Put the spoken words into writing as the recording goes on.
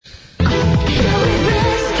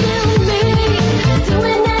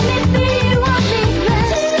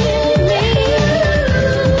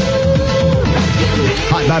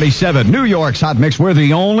97, New York's Hot Mix. We're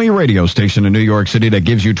the only radio station in New York City that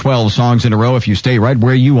gives you 12 songs in a row if you stay right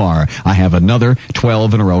where you are. I have another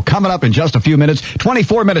 12 in a row. Coming up in just a few minutes,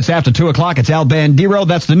 24 minutes after 2 o'clock, it's Al Bandiero.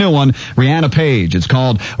 That's the new one, Rihanna Page. It's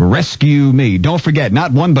called Rescue Me. Don't forget,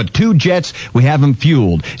 not one but 2 jets. We have them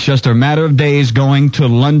fueled. It's just a matter of days going to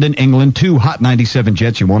London, England. 2 Hot 97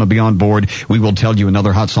 jets. You want to be on board. We will tell you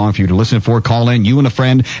another hot song for you to listen for. Call in, you and a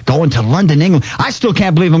friend, going to London, England. I still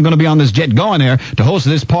can't believe I'm going to be on this jet going there to host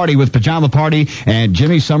this party with Pajama Party and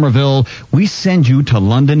Jimmy Somerville. We send you to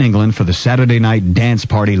London, England for the Saturday night dance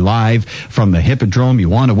party live from the Hippodrome. You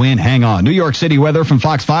want to win? Hang on. New York City weather from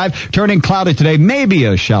Fox 5. Turning cloudy today. Maybe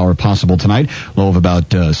a shower possible tonight. Low of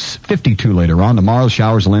about 52 later on. Tomorrow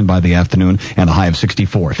showers will end by the afternoon and a high of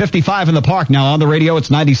 64. 55 in the park now. On the radio, it's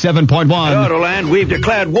 97.1. Autoland, we've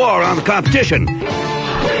declared war on the competition.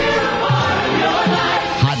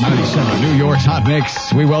 97, New York's Hot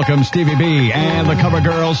Mix. We welcome Stevie B and the Cover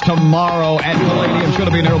Girls tomorrow at Palladium. It's going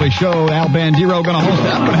to be an early show. Al Bandiero going to host it.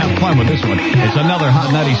 I'm going to have fun with this one. It's another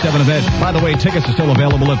Hot 97 event. By the way, tickets are still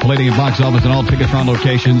available at Palladium box office and all Ticketron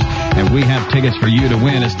locations. And we have tickets for you to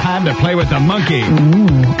win. It's time to play with the monkey. Ooh,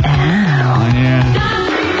 ow. Oh, yeah.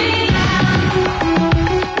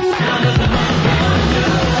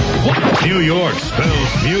 New York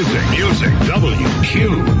spells music. Music.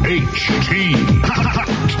 WQHT. Hot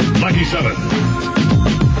 97.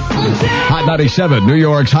 Hot 97, New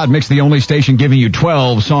York's Hot Mix, the only station giving you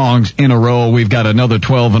 12 songs in a row. We've got another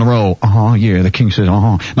 12 in a row. Yeah, the king says,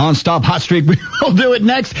 Non-stop hot streak. We'll do it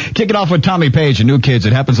next. Kick it off with Tommy Page and New Kids.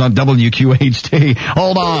 It happens on WQHT.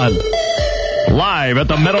 Hold on. Live at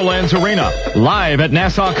the Meadowlands Arena. Live at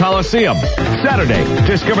Nassau Coliseum. Saturday,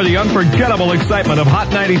 discover the unforgettable excitement of Hot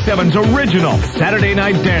 97's original Saturday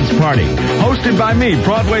Night Dance Party. Hosted by me,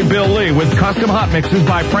 Broadway Bill Lee, with custom hot mixes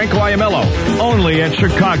by Frank Iammello. Only at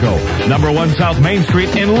Chicago. Number 1 South Main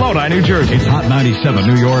Street in Lodi, New Jersey. It's Hot 97,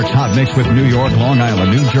 New York's Hot Mix with New York, Long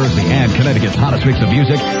Island, New Jersey, and Connecticut's hottest mix of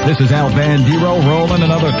music. This is Al Bandiero rolling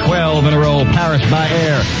another 12 in a row. Paris by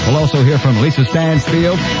Air. We'll also hear from Lisa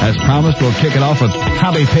Stansfield. As promised, we'll kick it off with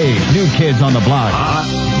Tommy Page, New Kids on the Block. Hot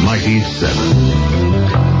 97.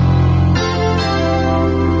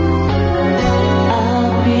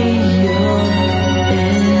 I'll be your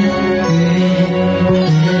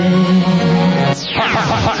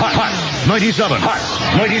Hot 97. Hot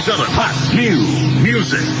 97. Hot new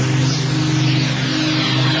music.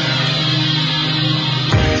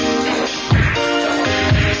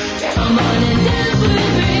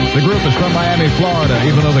 The group is from Miami, Florida,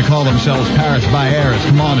 even though they call themselves Paris by Air. It's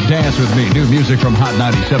Come On and Dance With Me. New music from Hot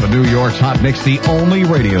 97, New York's Hot Mix, the only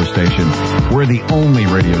radio station. We're the only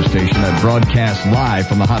radio station that broadcasts live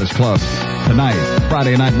from the hottest clubs. Tonight,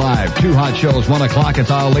 Friday Night Live, 2 hot shows, 1 o'clock.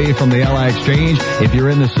 It's Ali from the LI Exchange. If you're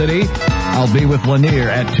in the city, I'll be with Lanier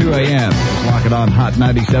at 2 a.m. Let's lock it on Hot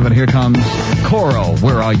 97. Here comes Coral,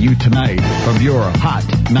 Where Are You Tonight? From your Hot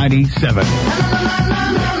 97.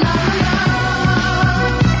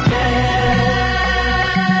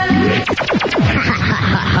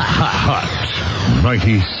 Hot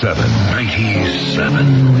 97.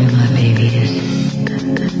 97. Where my baby is.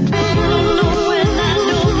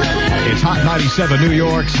 It's Hot 97, New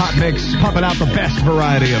York's Hot Mix, pumping out the best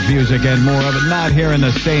variety of music and more of it. Not hearing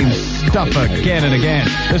the same stuff again and again.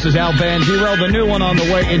 This is Al Bandiero, the new one on the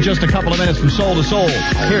way in just a couple of minutes from Soul to Soul.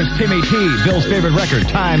 Here's Timmy T, Bill's favorite record,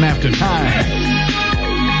 Time After Time.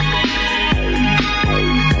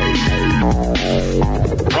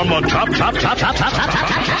 From the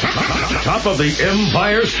top of the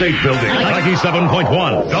Empire State Building,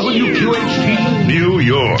 97.1 WQHT, New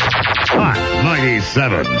York. Hot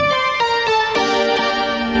 97.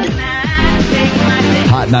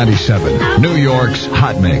 Hot 97, New York's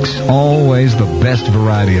Hot Mix. Always the best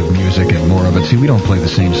variety of music and more of it. See, we don't play the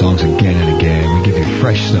same songs again and again. We give you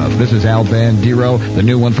fresh stuff. This is Al Bandiero, the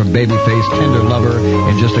new one from Babyface, Tender Lover.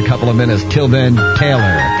 In just a couple of minutes. Till then,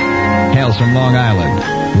 Taylor hails from Long Island.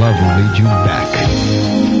 Love will lead you back.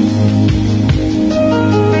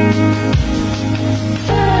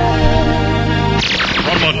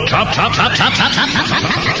 Top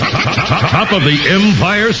of the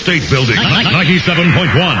Empire State Building,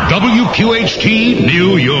 97.1 WQHT,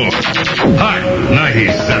 New York. Hot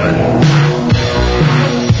 97.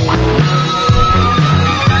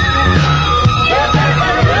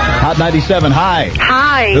 Hot 97, hi.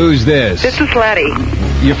 Hi. Who's this? This is Letty.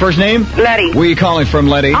 Your first name? Letty. Where are you calling from,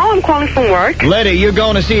 Letty? Oh, I'm calling from work. Letty, you're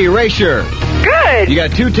going to see Erasure. Good. You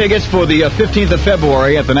got 2 tickets for the 15th of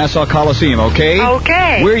February at the Nassau Coliseum, okay?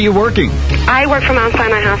 Okay. Where are you working? I work for Mount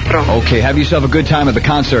Sinai Hospital. Okay, have yourself a good time at the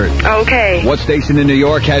concert. Okay. What station in New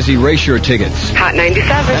York has erased your tickets? Hot 97.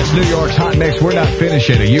 That's New York's Hot Mix. We're not finished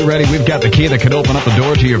yet. Are you ready? We've got the key that can open up the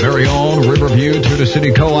door to your very own Riverview Tudor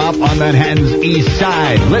City Co-op on Manhattan's East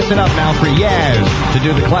Side. Listen up now for Yaz to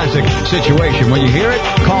do the classic situation. When you hear it,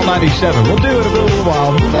 call 97. We'll do it in a little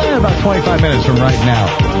while, about 25 minutes from right now.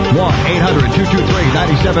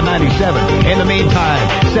 1-800-223-9797. In the meantime,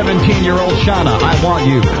 17-year-old Shauna, I Want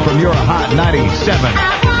You from your Hot 97.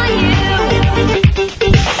 I want you.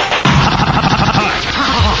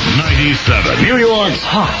 97. New York's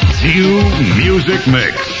Hot New Music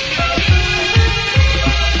Mix.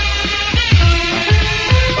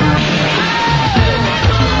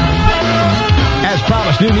 As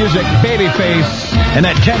promised, new music, Babyface, and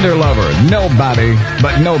that Tender Lover. Nobody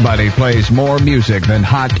plays more music than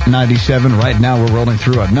Hot 97. Right now, we're rolling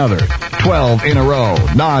through another 12 in a row.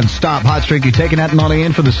 Non-stop hot streak. You taking that money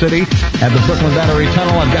in for the city at the Brooklyn Battery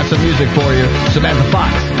Tunnel? I've got some music for you. Samantha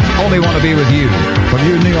Fox, Only Want to Be With You, from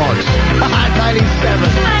you, New York's Hot 97.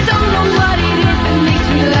 I don't know what it is that makes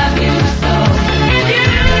me love you so.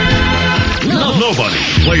 Nobody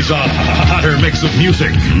plays a hotter mix of music.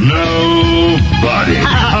 Nobody.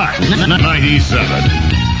 Hot 97.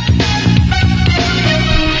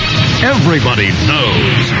 Everybody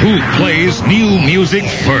knows who plays new music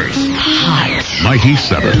first. Hot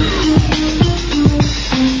 97.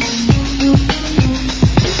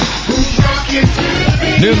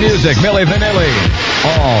 New music, Milli Vanilli.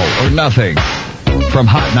 All or Nothing from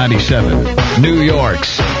Hot 97. New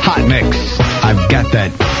York's Hot Mix. I've got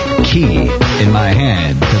that key in my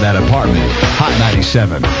hand to that apartment. Hot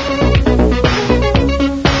 97.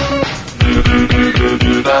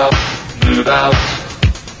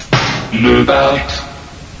 Move out.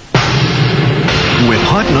 With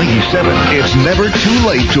Hot 97, it's never too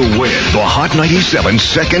late to win the Hot 97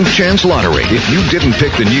 Second Chance Lottery. If you didn't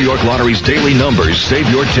pick the New York Lottery's daily numbers, save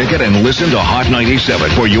your ticket and listen to Hot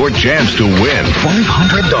 97 for your chance to win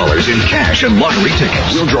 $500 in cash and lottery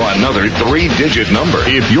tickets. We'll draw another 3-digit number.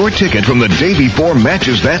 If your ticket from the day before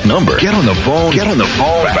matches that number, get on the phone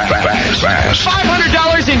fast.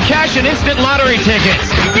 $500 in cash and instant lottery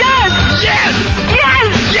tickets. Yes! Yes!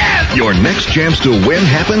 Yes! Yes! Your next chance to win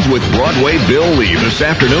happens with Broadway Bill Lee this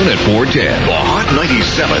afternoon at 4:10. The Hot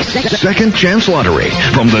 97 Second Chance Lottery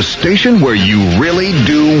from the station where you really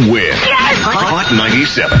do win. Yes! Hot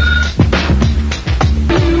 97.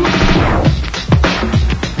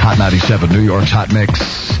 Hot 97, New York's Hot Mix.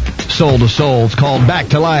 Soul to Soul. It's called Back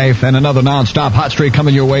to Life, and another non-stop hot streak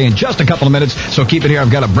coming your way in just a couple of minutes. So keep it here. I've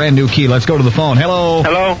got a brand new key. Let's go to the phone. Hello.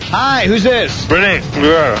 Hello. Hi, who's this? Renee.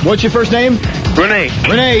 Yeah. What's your first name? Renee.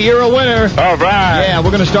 Renee, you're a winner. All right. Yeah,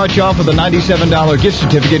 we're going to start you off with a $97 gift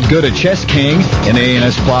certificate good at Chess King in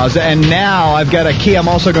A&S Plaza. And now I've got a key I'm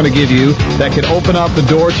also going to give you that can open up the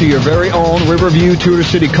door to your very own Riverview Tudor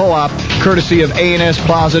City Co-op, courtesy of A&S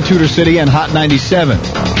Plaza, Tudor City, and Hot 97. All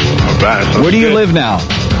right. Where do you live now?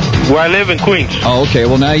 Well, I live in Queens. Oh, okay.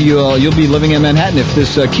 Well, now you'll be living in Manhattan if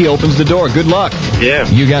this key opens the door. Good luck. Yeah.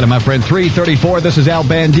 You got it, my friend. 3:34. This is Al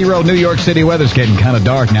Bandiero. New York City weather's getting kind of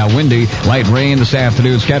dark now. Windy, light rain this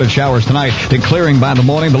afternoon, scattered showers tonight, then clearing by the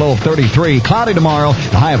morning, below 33. Cloudy tomorrow,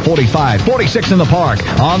 the high of 45. 46 in the park.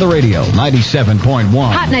 On the radio,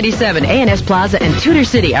 97.1. Hot 97, A&S Plaza, and Tudor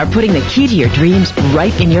City are putting the key to your dreams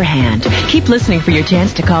right in your hand. Keep listening for your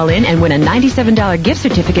chance to call in and win a $97 gift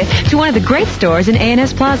certificate to one of the great stores in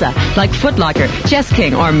A&S Plaza, like Foot Locker, Chess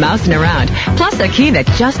King, or Mousin' Around. Plus a key that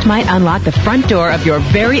just might unlock the front door of your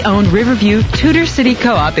very own Riverview Tudor City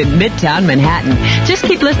Co-op in Midtown Manhattan. Just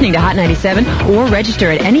keep listening to Hot 97 or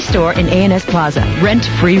register at any store in A&S Plaza.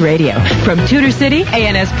 Rent-free radio. From Tudor City,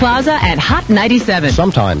 A&S Plaza, and Hot 97.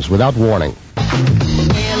 Sometimes without warning. That's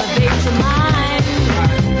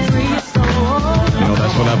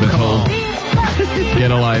what I've been told.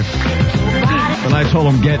 Get a life. When I told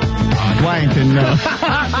him get blanked and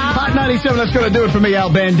Hot 97, that's going to do it for me, Al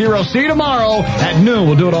Bandiero. See you tomorrow at noon.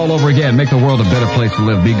 We'll do it all over again. Make the world a better place to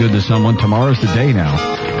live. Be good to someone. Tomorrow's the day now.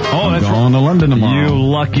 Oh, I'm that's going to London tomorrow. You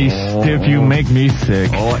lucky stiff. You make me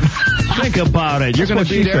sick. Think about it. You're going to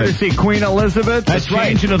be there to see Queen Elizabeth. That's right.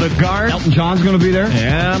 Changing of the guard. Elton John's going to be there.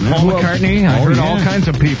 Yeah, Paul McCartney. I heard all kinds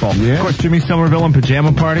of people. Yeah. Of course, Jimmy Somerville and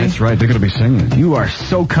Pajama Party. That's right. They're going to be singing. You are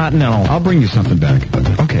so continental. I'll bring you something back.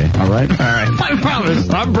 Okay. All right? All right. I promise.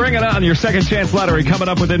 I'm bringing on your second chance lottery coming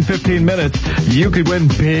up within 15 minutes. You could win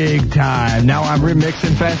big time. Now I'm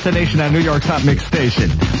remixing Fascination on New York's Hot Mix Station.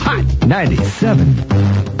 Hot 97.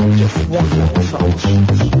 Just one more song.